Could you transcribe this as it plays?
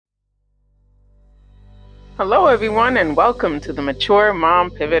Hello, everyone, and welcome to the Mature Mom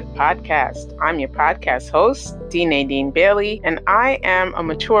Pivot Podcast. I'm your podcast host, D. Nadine Bailey, and I am a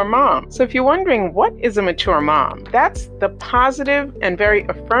mature mom. So if you're wondering what is a mature mom, that's the positive and very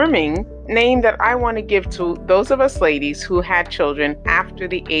affirming name that I want to give to those of us ladies who had children after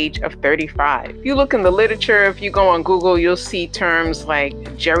the age of 35. If you look in the literature, if you go on Google, you'll see terms like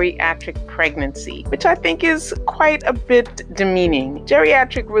geriatric pregnancy, which I think is quite a bit demeaning.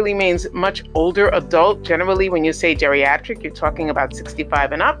 Geriatric really means much older adult. Generally, when you say geriatric, you're talking about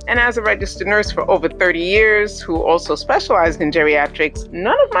 65 and up. And as a registered nurse for over 30 years, who also specialized in geriatrics,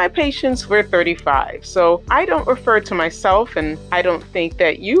 none of my patients were 35. So I don't refer to myself, and I don't think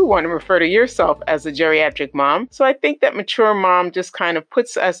that you want to refer to yourself as a geriatric mom. So I think that mature mom just kind of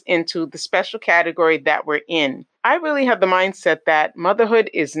puts us into the special category that we're in. I really have the mindset that motherhood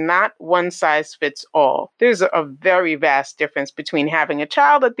is not one size fits all. There's a very vast difference between having a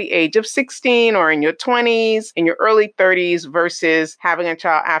child at the age of 16 or in your 20s, in your early 30s versus having a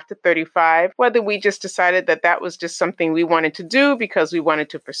child after 35, whether we just decided that that was just something we wanted to do because we wanted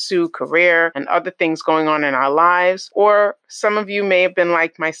to pursue career and other things going on in our lives, or some of you may have been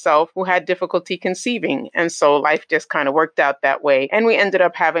like myself who had difficulty conceiving, and so life just kind of worked out that way, and we ended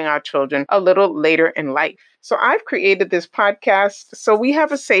up having our children a little later in life. So I've created this podcast so we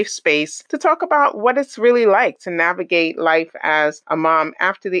have a safe space to talk about what it's really like to navigate life as a mom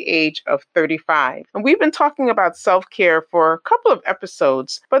after the age of 35. And we've been talking about self-care for a couple of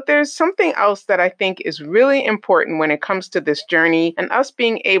episodes, but there's something else that I think is really important when it comes to this journey and us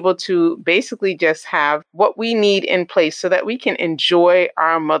being able to basically just have what we need in place so that we can enjoy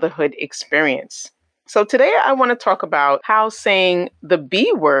our motherhood experience. So today I want to talk about how saying the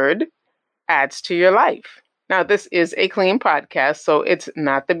B word adds to your life. Now, this is a clean podcast, so it's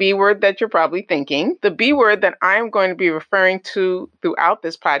not the B word that you're probably thinking. The B word that I'm going to be referring to throughout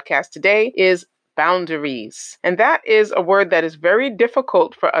this podcast today is boundaries. And that is a word that is very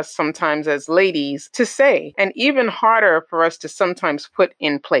difficult for us sometimes as ladies to say, and even harder for us to sometimes put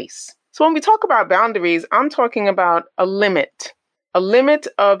in place. So when we talk about boundaries, I'm talking about a limit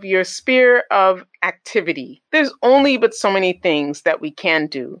of your sphere of activity. There's only but so many things that we can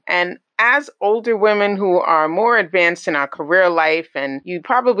do. And as older women who are more advanced in our career life, and you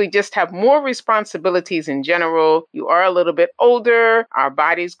probably just have more responsibilities in general, you are a little bit older, our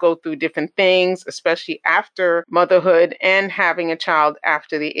bodies go through different things, especially after motherhood and having a child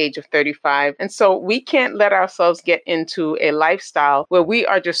after the age of 35. And so we can't let ourselves get into a lifestyle where we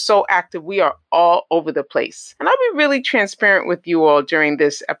are just so active, we are all over the place. And I'll be really transparent with you all during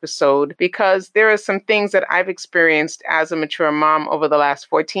this episode because there are some things that I've experienced as a mature mom over the last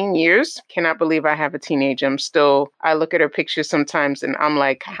 14 years. Cannot believe I have a teenager. I look at her pictures sometimes and I'm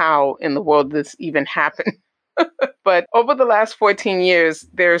like, how in the world did this even happen? But over the last 14 years,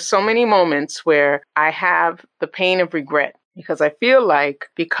 there are so many moments where I have the pain of regret. Because I feel like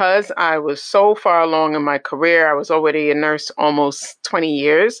because I was so far along in my career, I was already a nurse almost 20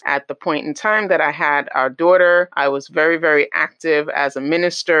 years at the point in time that I had our daughter. I was very, very active as a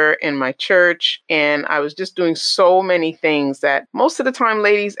minister in my church. And I was just doing so many things that most of the time,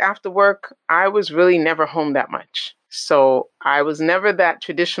 ladies, after work, I was really never home that much. So I was never that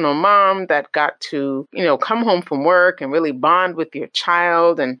traditional mom that got to, come home from work and really bond with your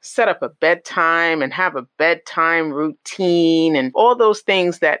child and set up a bedtime and have a bedtime routine and all those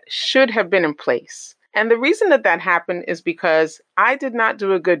things that should have been in place. And the reason that that happened is because I did not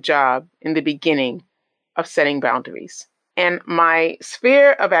do a good job in the beginning of setting boundaries. And my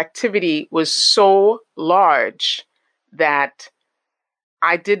sphere of activity was so large that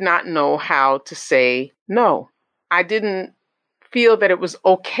I did not know how to say no. I didn't feel that it was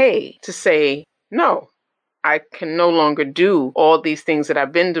okay to say, no, I can no longer do all these things that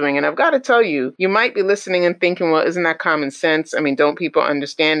I've been doing. And I've got to tell you, you might be listening and thinking, well, isn't that common sense? I mean, don't people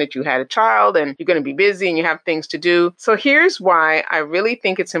understand that you had a child and you're going to be busy and you have things to do? So here's why I really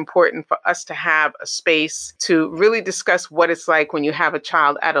think it's important for us to have a space to really discuss what it's like when you have a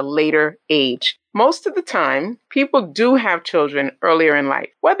child at a later age. Most of the time, people do have children earlier in life,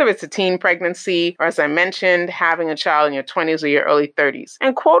 whether it's a teen pregnancy or, as I mentioned, having a child in your 20s or your early 30s.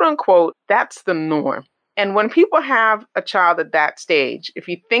 And quote unquote, that's the norm. And when people have a child at that stage, if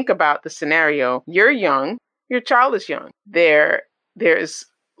you think about the scenario, you're young, your child is young. There's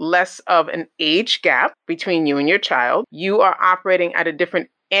less of an age gap between you and your child. You are operating at a different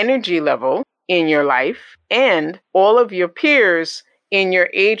energy level in your life, and all of your peers in your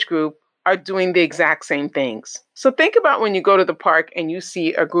age group are doing the exact same things. So think about when you go to the park and you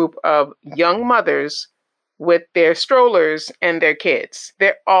see a group of young mothers with their strollers and their kids.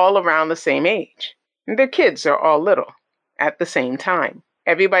 They're all around the same age. And their kids are all little at the same time.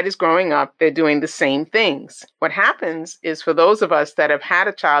 Everybody's growing up. They're doing the same things. What happens is for those of us that have had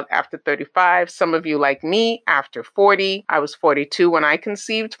a child after 35, some of you like me after 40, I was 42 when I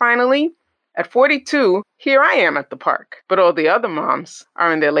conceived finally. At 42, here I am at the park, but all the other moms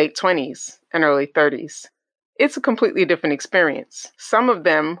are in their late 20s and early 30s. It's a completely different experience. Some of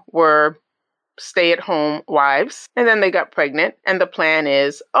them were stay-at-home wives, and then they got pregnant, and the plan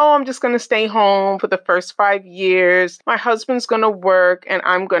is, oh, I'm just going to stay home for the first 5 years. My husband's going to work, and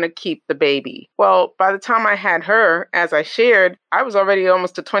I'm going to keep the baby. Well, by the time I had her, as I shared, I was already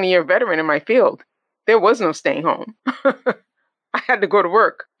almost a 20-year veteran in my field. There was no staying home. I had to go to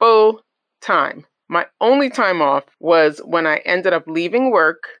work full time. My only time off was when I ended up leaving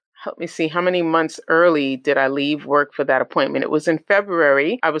work. Help me see, how many months early did I leave work for that appointment? It was in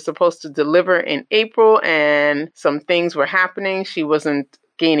February. I was supposed to deliver in April, and some things were happening. She wasn't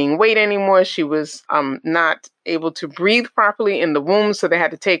gaining weight anymore. She was not able to breathe properly in the womb, so they had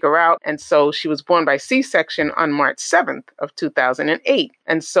to take her out. And so she was born by C-section on March 7th of 2008.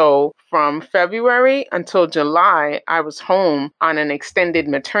 And so from February until July, I was home on an extended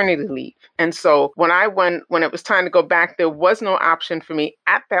maternity leave. And so when it was time to go back, there was no option for me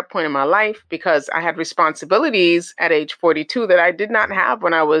at that point in my life because I had responsibilities at age 42 that I did not have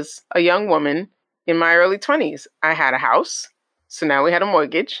when I was a young woman in my early 20s. I had a house. So now we had a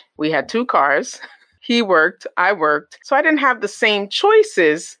mortgage. We had 2 cars. He worked, I worked. So I didn't have the same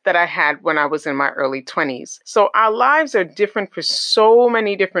choices that I had when I was in my early 20s. So our lives are different for so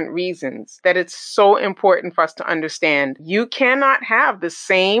many different reasons that it's so important for us to understand you cannot have the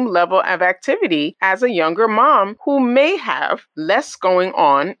same level of activity as a younger mom who may have less going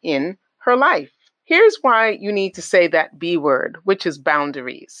on in her life. Here's why you need to say that B word, which is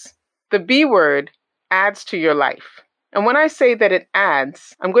boundaries. The B word adds to your life. And when I say that it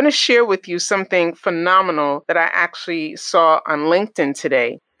adds, I'm going to share with you something phenomenal that I actually saw on LinkedIn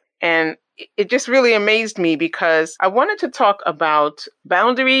today. And it just really amazed me because I wanted to talk about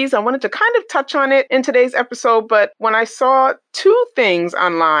boundaries. I wanted to kind of touch on it in today's episode. But when I saw 2 things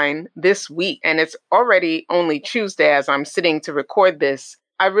online this week, and it's already only Tuesday as I'm sitting to record this,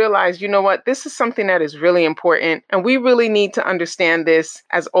 I realized, you know what, this is something that is really important. And we really need to understand this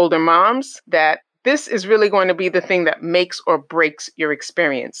as older moms, that this is really going to be the thing that makes or breaks your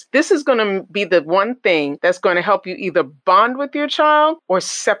experience. This is going to be the one thing that's going to help you either bond with your child or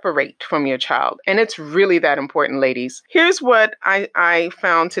separate from your child. And it's really that important, ladies. Here's what I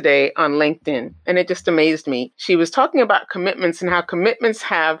found today on LinkedIn, and it just amazed me. She was talking about commitments and how commitments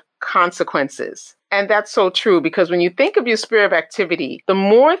have consequences. And that's so true because when you think of your sphere of activity, the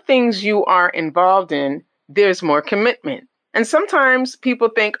more things you are involved in, there's more commitment. And sometimes people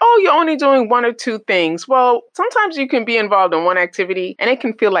think, oh, you're only doing 1 or 2 things. Well, sometimes you can be involved in one activity and it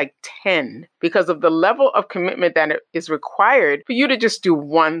can feel like 10 because of the level of commitment that is required for you to just do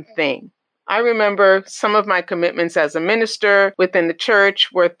one thing. I remember some of my commitments as a minister within the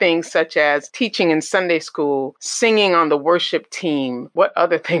church were things such as teaching in Sunday school, singing on the worship team. What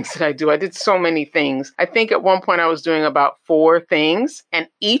other things did I do? I did so many things. I think at one point I was doing about 4 things, and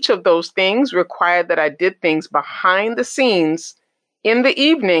each of those things required that I did things behind the scenes in the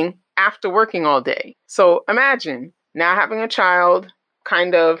evening after working all day. So imagine now having a child,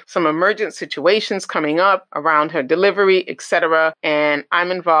 kind of some emergent situations coming up around her delivery, etc. And I'm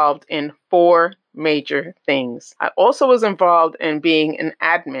involved in 4 major things. I also was involved in being an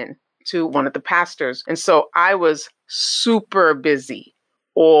admin to one of the pastors. And so I was super busy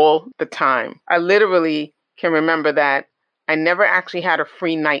all the time. I literally can remember that I never actually had a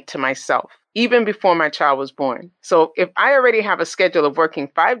free night to myself, even before my child was born. So if I already have a schedule of working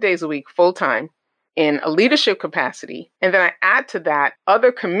 5 days a week full time, in a leadership capacity, and then I add to that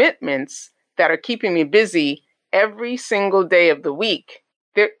other commitments that are keeping me busy every single day of the week,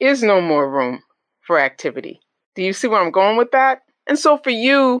 there is no more room for activity. Do you see where I'm going with that? And so for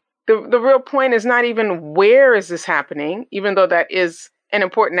you, the real point is not even where is this happening, even though that is an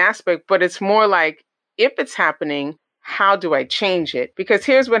important aspect, but it's more like if it's happening, how do I change it? Because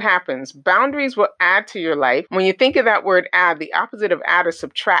here's what happens. Boundaries will add to your life. When you think of that word add, the opposite of add is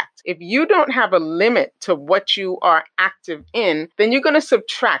subtract. If you don't have a limit to what you are active in, then you're going to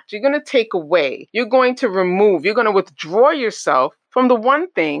subtract. You're going to take away. You're going to remove. You're going to withdraw yourself from the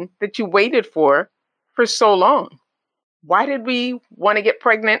one thing that you waited for so long. Why did we want to get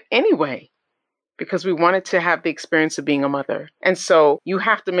pregnant anyway? Because we wanted to have the experience of being a mother. And so you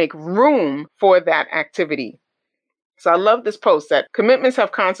have to make room for that activity. So I love this post that commitments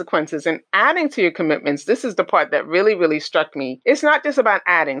have consequences, and adding to your commitments, this is the part that really, really struck me. It's not just about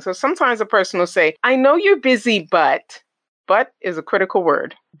adding. So sometimes a person will say, I know you're busy, but, But is a critical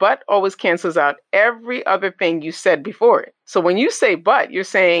word. But always cancels out every other thing you said before it. So when you say but, you're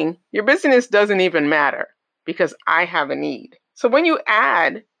saying your business doesn't even matter because I have a need. So when you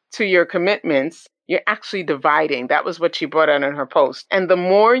add to your commitments, you're actually dividing. That was what she brought out in her post. And the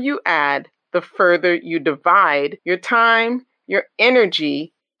more you add, the further you divide your time, your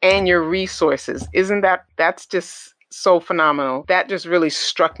energy, and your resources. That's just so phenomenal. That just really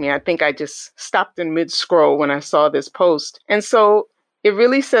struck me. I think I just stopped in mid scroll when I saw this post. And so it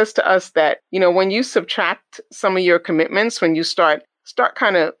really says to us that, when you subtract some of your commitments, when you start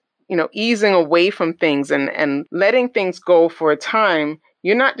kind of, easing away from things and letting things go for a time,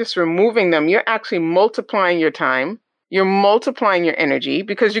 you're not just removing them, you're actually multiplying your time. You're multiplying your energy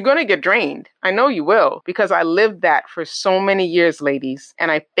because you're going to get drained. I know you will, because I lived that for so many years, ladies, and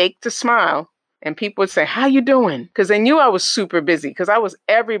I faked a smile. And people would say, how you doing? Because they knew I was super busy because I was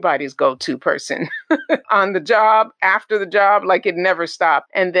everybody's go-to person on the job, after the job, like it never stopped.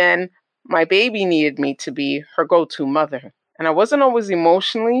 And then my baby needed me to be her go-to mother. And I wasn't always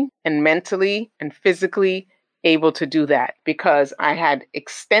emotionally and mentally and physically able to do that because I had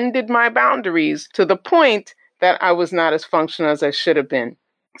extended my boundaries to the point that I was not as functional as I should have been.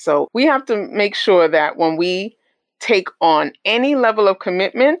 So we have to make sure that when we take on any level of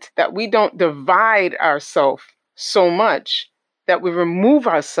commitment, that we don't divide ourselves so much that we remove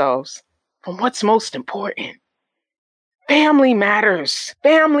ourselves from what's most important. Family matters.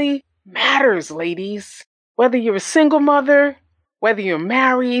 Family matters, ladies. Whether you're a single mother, whether you're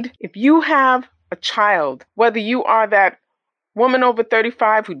married, if you have a child, whether you are that woman over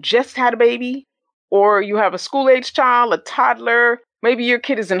 35 who just had a baby, or you have a school-age child, a toddler, maybe your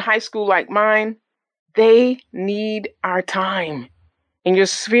kid is in high school like mine, they need our time. And your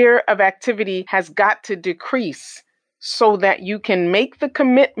sphere of activity has got to decrease so that you can make the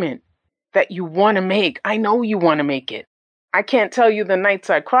commitment that you want to make. I know you want to make it. I can't tell you the nights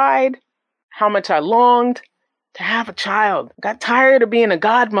I cried, how much I longed to have a child. I got tired of being a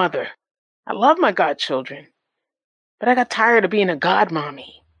godmother. I love my godchildren, but I got tired of being a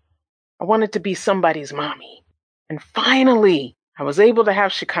godmommy. I wanted to be somebody's mommy. And finally, I was able to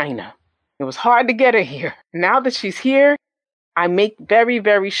have Shekinah. It was hard to get her here. Now that she's here, I make very,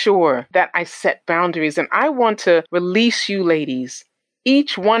 very sure that I set boundaries. And I want to release you, ladies,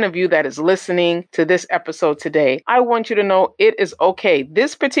 each one of you that is listening to this episode today. I want you to know it is okay.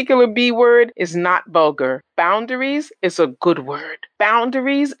 This particular B word is not vulgar. Boundaries is a good word.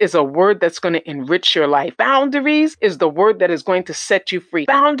 Boundaries is a word that's going to enrich your life. Boundaries is the word that is going to set you free.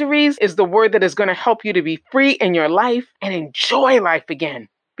 Boundaries is the word that is going to help you to be free in your life and enjoy life again.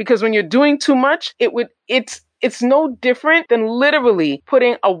 Because when you're doing too much, it's no different than literally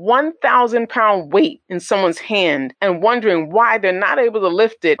putting a 1,000-pound weight in someone's hand and wondering why they're not able to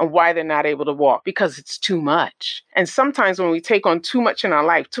lift it and why they're not able to walk, because it's too much. And sometimes when we take on too much in our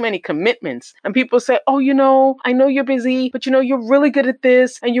life, too many commitments, and people say, oh, I know you're busy, but you're really good at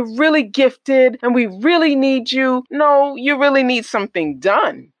this and you're really gifted and we really need you. No, you really need something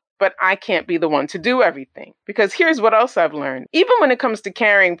done. But I can't be the one to do everything. Because here's what else I've learned. Even when it comes to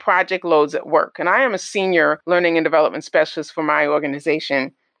carrying project loads at work, and I am a senior learning and development specialist for my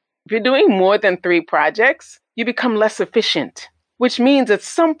organization, if you're doing more than 3 projects, you become less efficient, which means at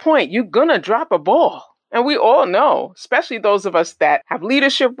some point you're going to drop a ball. And we all know, especially those of us that have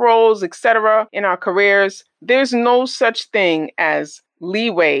leadership roles, etc., in our careers, there's no such thing as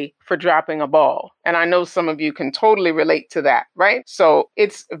leeway for dropping a ball. And I know some of you can totally relate to that, right? So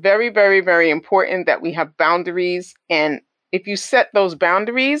it's very, very, very important that we have boundaries. And if you set those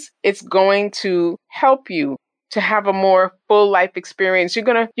boundaries, it's going to help you to have a more full life experience. You're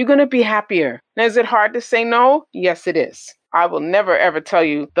gonna be happier. Now, is it hard to say no? Yes, it is. I will never ever tell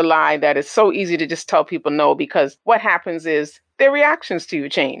you the lie that it's so easy to just tell people no, because what happens is their reactions to you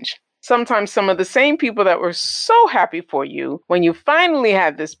change. Sometimes some of the same people that were so happy for you when you finally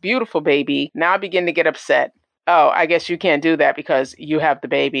had this beautiful baby now begin to get upset. Oh, I guess you can't do that because you have the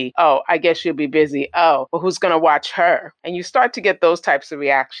baby. Oh, I guess you'll be busy. Oh, well, who's going to watch her? And you start to get those types of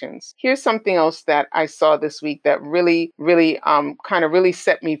reactions. Here's something else that I saw this week that really, really kind of really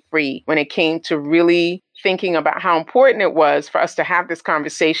set me free when it came to really thinking about how important it was for us to have this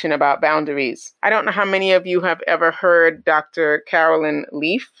conversation about boundaries. I don't know how many of you have ever heard Dr. Caroline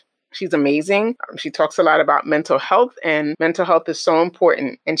Leaf. She's amazing. She talks a lot about mental health, and mental health is so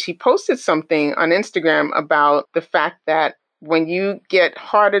important. And she posted something on Instagram about the fact that when you get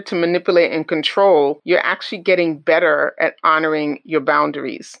harder to manipulate and control, you're actually getting better at honoring your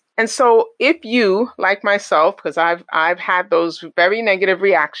boundaries. And so if you, like myself, because I've had those very negative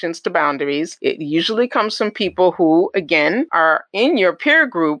reactions to boundaries, it usually comes from people who, again, are in your peer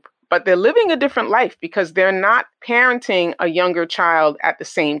group, but they're living a different life because they're not parenting a younger child at the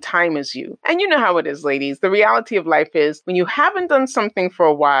same time as you. And you know how it is, ladies. The reality of life is when you haven't done something for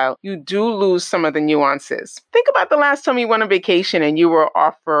a while, you do lose some of the nuances. Think about the last time you went on vacation and you were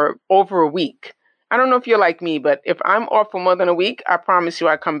off for over a week. I don't know if you're like me, but if I'm off for more than a week, I promise you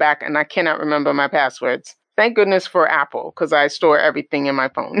I come back and I cannot remember my passwords. Thank goodness for Apple, because I store everything in my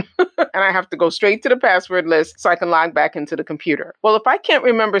phone. And I have to go straight to the password list so I can log back into the computer. Well, if I can't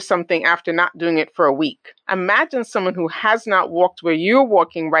remember something after not doing it for a week, imagine someone who has not walked where you're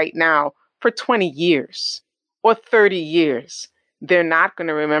walking right now for 20 years or 30 years. They're not going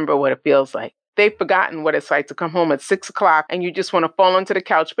to remember what it feels like. They've forgotten what it's like to come home at 6 o'clock and you just want to fall onto the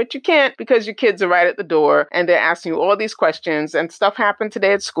couch, but you can't because your kids are right at the door and they're asking you all these questions and stuff happened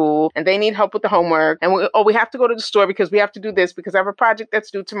today at school and they need help with the homework. And we have to go to the store because we have to do this because I have a project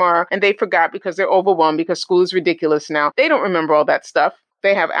that's due tomorrow. And they forgot because they're overwhelmed because school is ridiculous now. They don't remember all that stuff.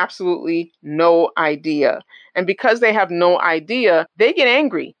 They have absolutely no idea. And because they have no idea, they get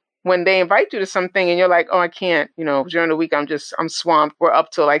angry when they invite you to something and you're like, oh, I can't, during the week, I'm swamped. We're up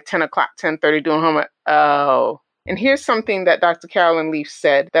till like 10 o'clock, 10:30 doing homework. Oh. And here's something that Dr. Carolyn Leaf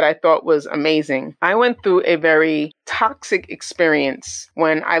said that I thought was amazing. I went through a very toxic experience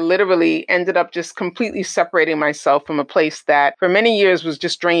when I literally ended up just completely separating myself from a place that for many years was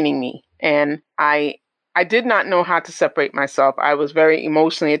just draining me. And I did not know how to separate myself. I was very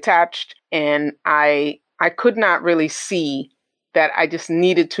emotionally attached and I could not really see that I just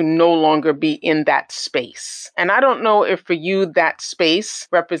needed to no longer be in that space. And I don't know if for you that space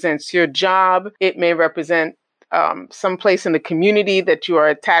represents your job. It may represent some place in the community that you are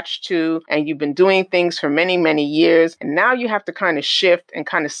attached to and you've been doing things for many, many years. And now you have to kind of shift and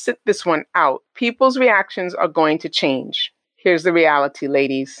kind of sit this one out. People's reactions are going to change. Here's the reality,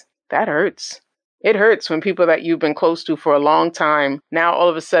 ladies. That hurts. It hurts when people that you've been close to for a long time, now all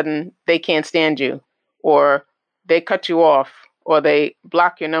of a sudden they can't stand you or they cut you off, or they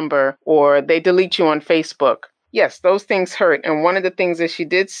block your number, or they delete you on Facebook. Yes, those things hurt. And one of the things that she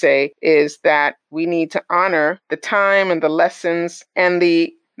did say is that we need to honor the time and the lessons and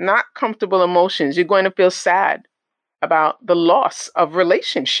the not comfortable emotions. You're going to feel sad about the loss of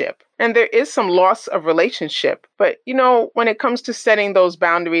relationship. And there is some loss of relationship. But, when it comes to setting those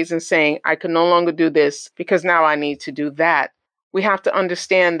boundaries and saying, I can no longer do this because now I need to do that, we have to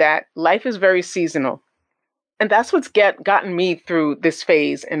understand that life is very seasonal. And that's what's gotten me through this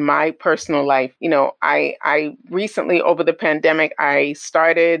phase in my personal life. I recently, over the pandemic, I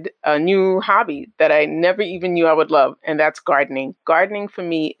started a new hobby that I never even knew I would love, and that's gardening. Gardening for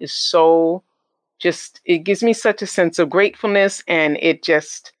me is it gives me such a sense of gratefulness, and it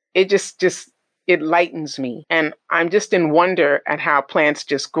lightens me. And I'm just in wonder at how plants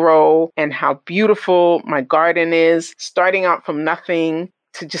just grow and how beautiful my garden is, starting out from nothing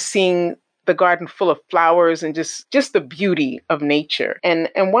to just seeing the garden full of flowers and just the beauty of nature. And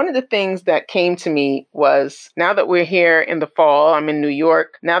one of the things that came to me was, now that we're here in the fall, I'm in New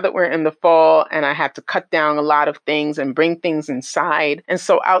York, now that we're in the fall and I had to cut down a lot of things and bring things inside. And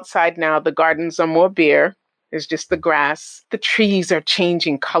so outside now, the gardens are more bare. There's just the grass. The trees are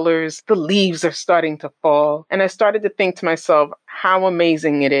changing colors. The leaves are starting to fall. And I started to think to myself how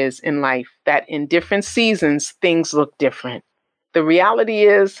amazing it is in life that in different seasons, things look different. The reality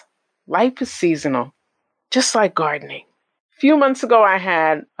is, life is seasonal, just like gardening. A few months ago, I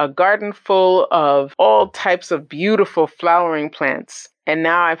had a garden full of all types of beautiful flowering plants. And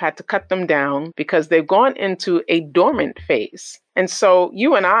now I've had to cut them down because they've gone into a dormant phase. And so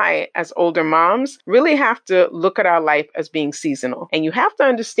you and I, as older moms, really have to look at our life as being seasonal. And you have to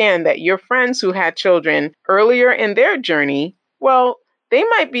understand that your friends who had children earlier in their journey, well, they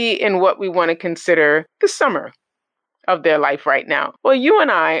might be in what we want to consider the summer of their life right now. Well, you and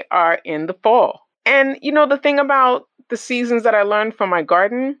I are in the fall. And the thing about the seasons that I learned from my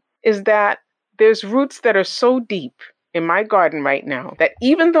garden is that there's roots that are so deep in my garden right now that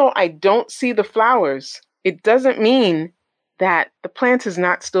even though I don't see the flowers, it doesn't mean that the plant is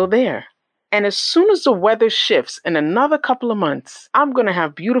not still there. And as soon as the weather shifts in another couple of months, I'm going to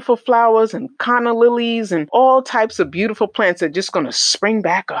have beautiful flowers and canna lilies and all types of beautiful plants that are just going to spring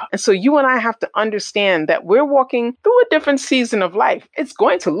back up. And so you and I have to understand that we're walking through a different season of life. It's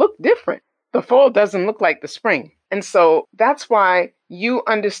going to look different. The fall doesn't look like the spring. And so that's why you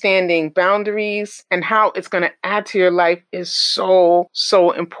understanding boundaries and how it's going to add to your life is so,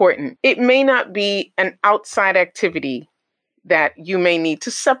 so important. It may not be an outside activity that you may need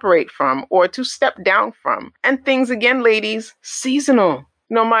to separate from or to step down from. And things, again, ladies, seasonal.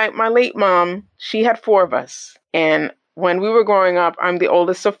 My late mom, she had 4 of us. And when we were growing up, I'm the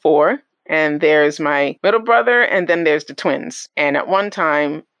oldest of 4. and there's my middle brother, and then there's the twins. And at one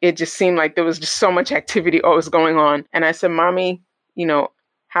time, it just seemed like there was just so much activity always going on. And I said, Mommy,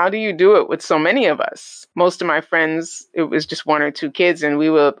 how do you do it with so many of us? Most of my friends, it was just one or two kids, and we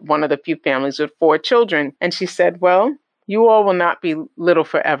were one of the few families with 4 children. And she said, well, you all will not be little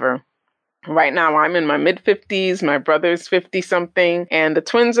forever. Right now, I'm in my mid-50s, my brother's 50-something, and the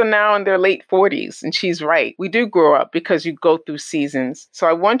twins are now in their late 40s. And she's right. We do grow up because you go through seasons. So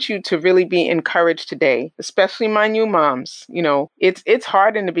I want you to really be encouraged today, especially my new moms. It's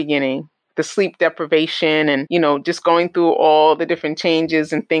hard in the beginning, the sleep deprivation and, just going through all the different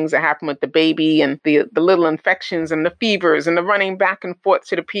changes and things that happen with the baby and the little infections and the fevers and the running back and forth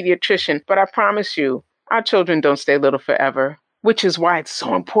to the pediatrician. But I promise you, our children don't stay little forever. Which is why it's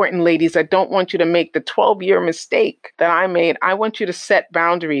so important, ladies. I don't want you to make the 12-year mistake that I made. I want you to set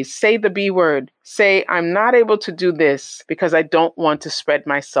boundaries. Say the B word. Say, I'm not able to do this because I don't want to spread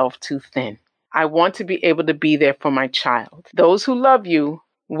myself too thin. I want to be able to be there for my child. Those who love you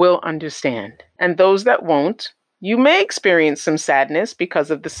will understand. And those that won't, you may experience some sadness because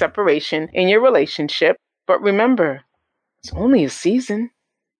of the separation in your relationship. But remember, it's only a season.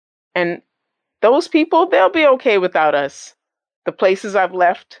 And those people, they'll be okay without us. The places I've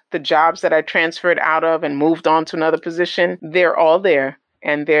left, the jobs that I transferred out of and moved on to another position, they're all there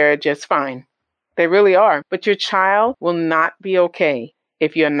and they're just fine. They really are. But your child will not be okay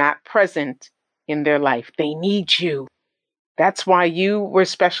if you're not present in their life. They need you. That's why you were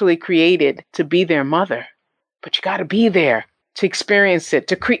specially created to be their mother. But you got to be there to experience it,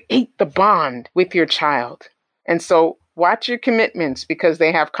 to create the bond with your child. And so watch your commitments because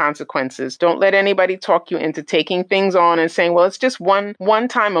they have consequences. Don't let anybody talk you into taking things on and saying, well, it's just one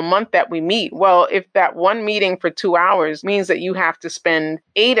time a month that we meet. Well, if that one meeting for 2 hours means that you have to spend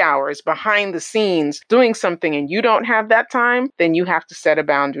 8 hours behind the scenes doing something and you don't have that time, then you have to set a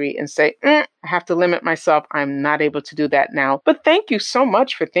boundary and say, I have to limit myself. I'm not able to do that now. But thank you so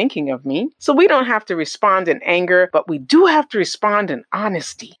much for thinking of me. So we don't have to respond in anger, but we do have to respond in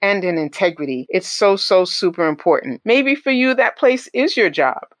honesty and in integrity. It's so super important. Maybe for you, that place is your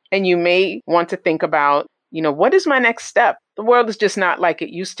job. And you may want to think about, what is my next step? The world is just not like it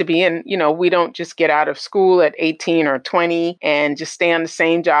used to be. And, we don't just get out of school at 18 or 20 and just stay on the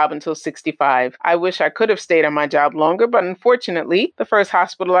same job until 65. I wish I could have stayed on my job longer, but unfortunately, the first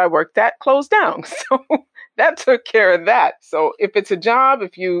hospital I worked at closed down. So that took care of that. So if it's a job,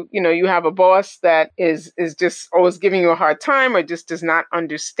 if you have a boss that is just always giving you a hard time or just does not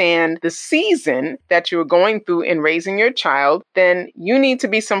understand the season that you're going through in raising your child, then you need to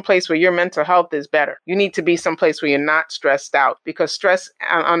be someplace where your mental health is better. You need to be someplace where you're not stressed out, because stress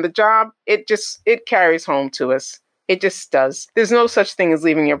on the job, it carries home to us. It just does. There's no such thing as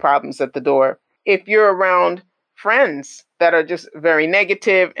leaving your problems at the door. If you're around friends that are just very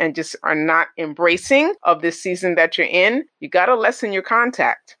negative and just are not embracing of this season that you're in, you got to lessen your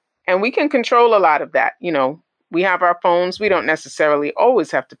contact. And we can control a lot of that. We have our phones. We don't necessarily always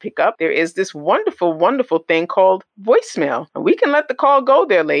have to pick up. There is this wonderful, wonderful thing called voicemail. And we can let the call go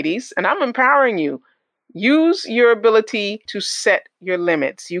there, ladies. And I'm empowering you. Use your ability to set your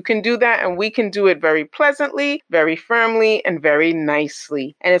limits. You can do that, and we can do it very pleasantly, very firmly, and very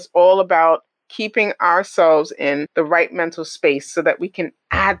nicely. And it's all about keeping ourselves in the right mental space so that we can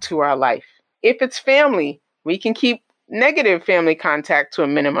add to our life. If it's family, we can keep negative family contact to a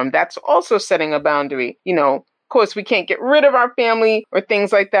minimum. That's also setting a boundary. Of course, we can't get rid of our family or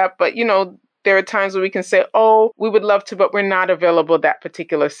things like that, but there are times where we can say, oh, we would love to, but we're not available that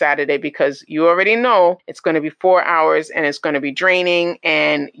particular Saturday because you already know it's going to be 4 hours and it's going to be draining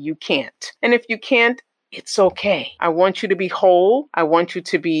and you can't. And if you can't, it's okay. I want you to be whole. I want you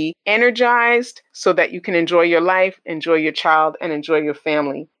to be energized so that you can enjoy your life, enjoy your child, and enjoy your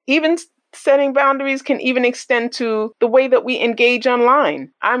family. Even setting boundaries can even extend to the way that we engage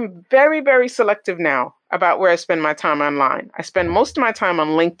online. I'm very, very selective now about where I spend my time online. I spend most of my time on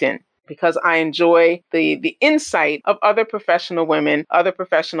LinkedIn, because I enjoy the insight of other professional women, other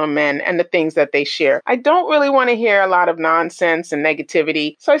professional men, and the things that they share. I don't really want to hear a lot of nonsense and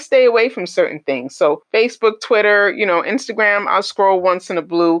negativity, so I stay away from certain things. So Facebook, Twitter, Instagram, I'll scroll once in a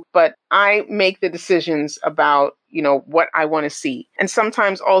blue, but I make the decisions about what I want to see. And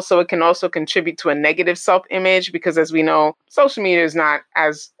sometimes also it can also contribute to a negative self-image because, as we know, social media is not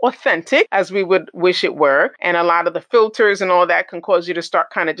as authentic as we would wish it were. And a lot of the filters and all that can cause you to start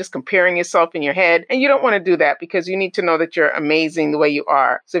kind of just comparing yourself in your head. And you don't want to do that because you need to know that you're amazing the way you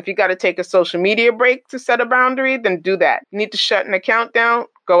are. So if you got to take a social media break to set a boundary, then do that. You need to shut an account down?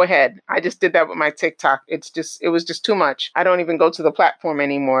 go ahead. I just did that with my TikTok. It was just too much. I don't even go to the platform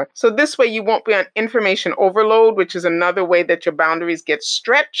anymore. So this way you won't be on information overload, which is another way that your boundaries get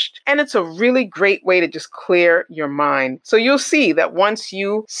stretched. And it's a really great way to just clear your mind. So you'll see that once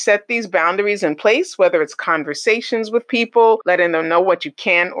you set these boundaries in place, whether it's conversations with people, letting them know what you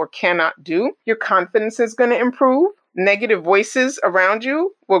can or cannot do, your confidence is going to improve. Negative voices around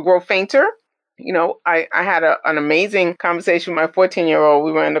you will grow fainter. I had an amazing conversation with my 14-year-old.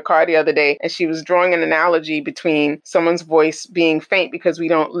 We were in the car the other day, and she was drawing an analogy between someone's voice being faint because we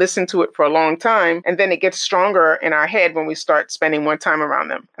don't listen to it for a long time, and then it gets stronger in our head when we start spending more time around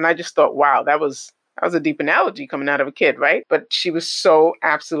them. And I just thought, wow, that was a deep analogy coming out of a kid, right? But she was so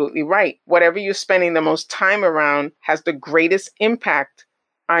absolutely right. Whatever you're spending the most time around has the greatest impact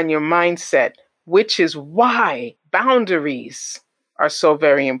on your mindset, which is why boundaries are so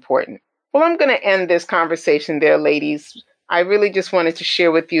very important. Well, I'm going to end this conversation there, ladies. I really just wanted to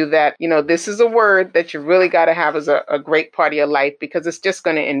share with you that, this is a word that you really got to have as a great part of your life, because it's just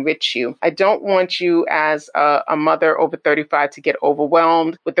going to enrich you. I don't want you as a mother over 35 to get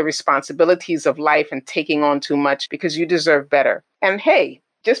overwhelmed with the responsibilities of life and taking on too much, because you deserve better. And hey,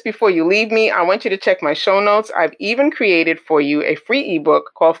 just before you leave me, I want you to check my show notes. I've even created for you a free ebook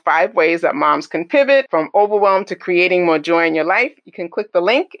called 5 Ways That Moms Can Pivot from Overwhelm to Creating More Joy in Your Life. You can click the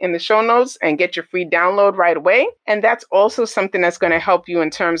link in the show notes and get your free download right away. And that's also something that's going to help you in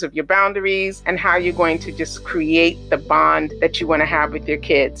terms of your boundaries and how you're going to just create the bond that you want to have with your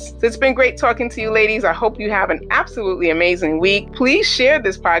kids. So it's been great talking to you, ladies. I hope you have an absolutely amazing week. Please share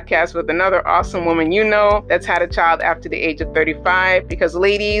this podcast with another awesome woman you know that's had a child after the age of 35, because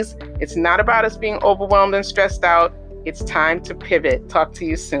ladies, it's not about us being overwhelmed and stressed out. It's time to pivot. Talk to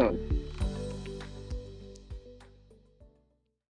you soon.